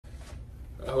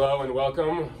Hello and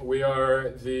welcome. We are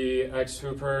the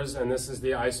ex-hoopers and this is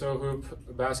the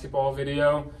IsoHoop basketball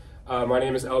video. My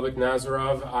name is Elbik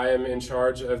Nazarov. I am in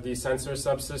charge of the sensor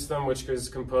subsystem, which is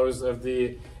composed of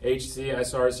the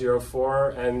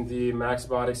HC-SR04 and the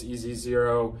MaxBotix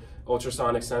EZ0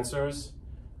 ultrasonic sensors.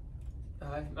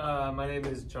 Hi, my name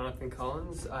is Jonathan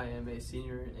Collins. I am a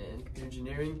senior in computer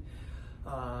engineering.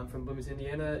 I'm from Bloomington,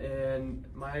 Indiana, and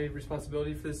my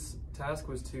responsibility for this task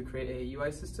was to create a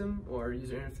UI system or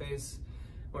user interface.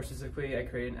 More specifically, I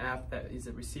created an app that is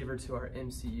a receiver to our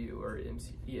MCU or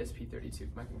ESP32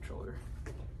 microcontroller.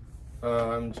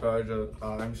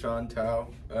 I'm Sean Tao,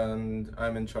 and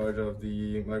I'm in charge of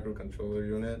the microcontroller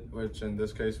unit, which in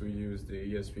this case we use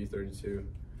the ESP32.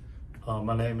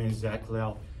 My name is Zach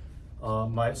Liao.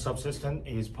 My subsystem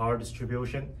is power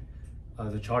distribution.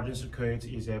 The charging circuit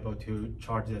is able to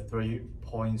charge the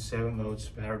 3.7 volts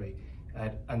battery,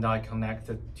 and I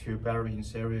connected two battery in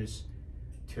series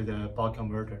to the buck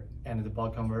converter, and the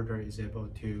buck converter is able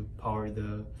to power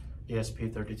the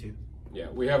ESP32. Yeah,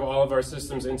 we have all of our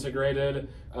systems integrated.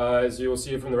 As you will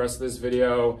see from the rest of this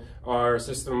video, our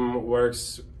system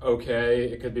works okay.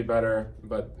 It could be better,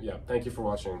 but yeah, thank you for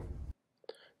watching.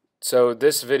 So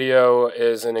this video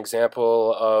is an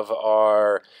example of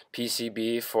our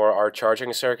PCB for our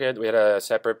charging circuit. We had a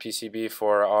separate PCB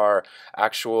for our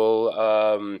actual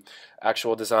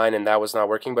design, and that was not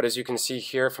working. But as you can see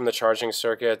here from the charging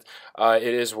circuit, it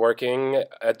is working.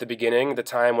 At the beginning, the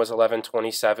time was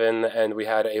 11:27, and we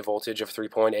had a voltage of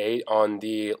 3.8 on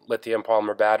the lithium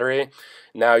polymer battery.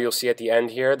 Now you'll see at the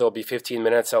end here, there'll be 15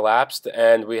 minutes elapsed,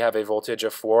 and we have a voltage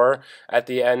of 4 at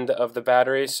the end of the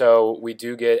battery. So we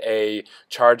do get a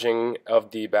charging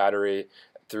of the battery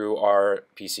through our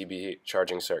PCB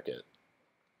charging circuit.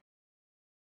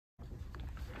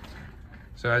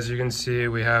 So as you can see,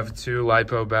 we have two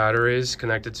LiPo batteries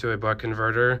connected to a buck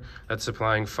converter that's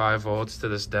supplying 5 volts to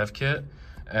this dev kit.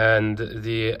 And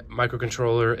the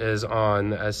microcontroller is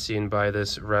on, as seen by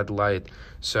this red light.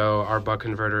 So our buck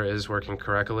converter is working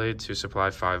correctly to supply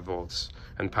 5 volts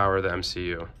and power the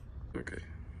MCU. Okay.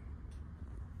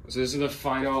 So this is the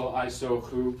final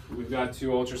IsoHoop. We've got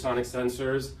two ultrasonic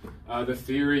sensors. The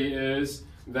theory is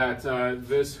that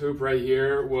this hoop right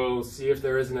here will see if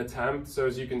there is an attempt. So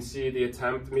as you can see, the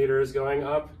attempt meter is going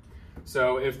up.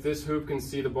 So if this hoop can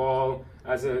see the ball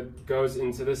as it goes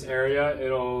into this area,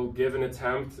 it'll give an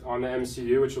attempt on the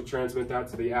MCU, which will transmit that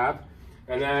to the app.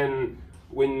 And then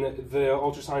when the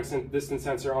ultrasonic distance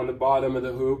sensor on the bottom of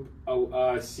the hoop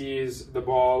sees the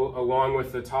ball along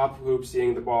with the top hoop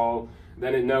seeing the ball,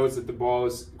 then it knows that the ball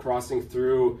is crossing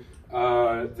through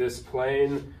this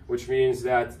plane, which means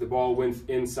that the ball went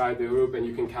inside the hoop, and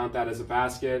you can count that as a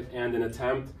basket and an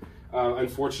attempt.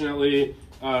 Unfortunately,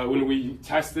 when we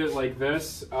test it like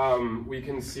this, we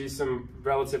can see some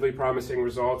relatively promising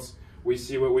results. We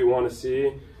see what we want to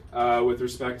see with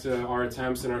respect to our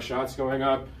attempts and our shots going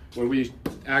up. When we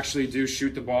actually do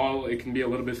shoot the ball, it can be a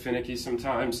little bit finicky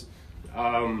sometimes.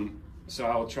 So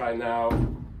I'll try now.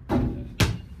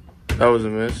 That was a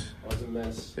miss. That was a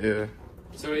miss. Yeah.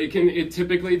 So it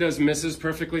typically does misses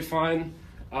perfectly fine.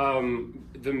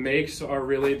 The makes are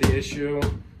really the issue.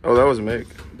 Oh, that was a make.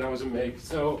 That was a make.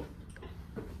 So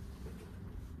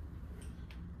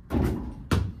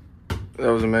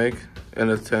That was a make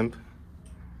and a temp.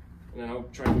 now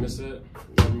try to miss it.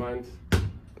 Never mind.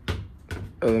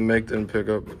 Oh, the make didn't pick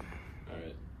up. All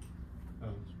right.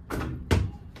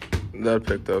 That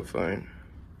picked up fine.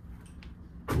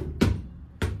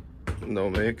 No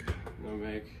make. No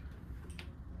make.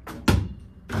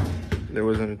 There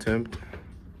was an attempt.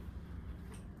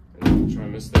 And try to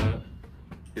miss that.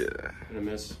 Yeah. And a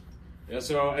miss. Yeah.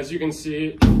 So as you can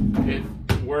see, it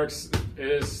works. It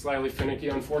is slightly finicky.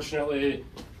 Unfortunately,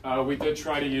 we did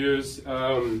try to use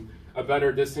a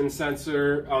better distance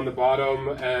sensor on the bottom,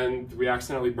 and we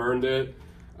accidentally burned it.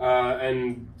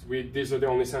 And these are the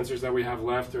only sensors that we have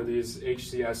left, are these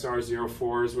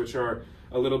HC-SR04s, which are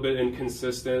a little bit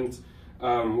inconsistent,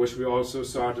 which we also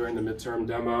saw during the midterm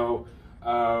demo.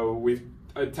 We've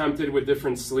attempted with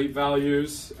different sleep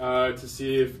values to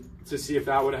see if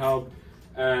that would help,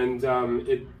 and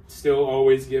it still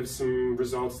always gives some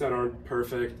results that aren't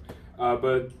perfect.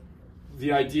 But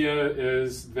the idea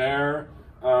is there,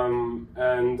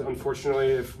 and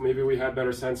unfortunately, if maybe we had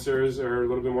better sensors or a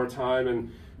little bit more time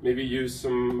and maybe use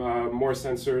some more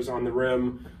sensors on the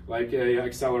rim, like a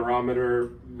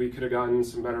accelerometer, we could have gotten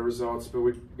some better results. But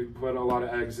we put a lot of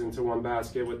eggs into one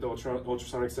basket with the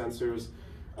ultrasonic sensors,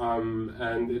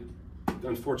 and it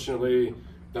unfortunately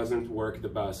doesn't work the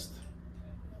best.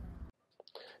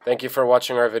 Thank you for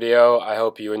watching our video. I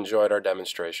hope you enjoyed our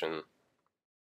demonstration.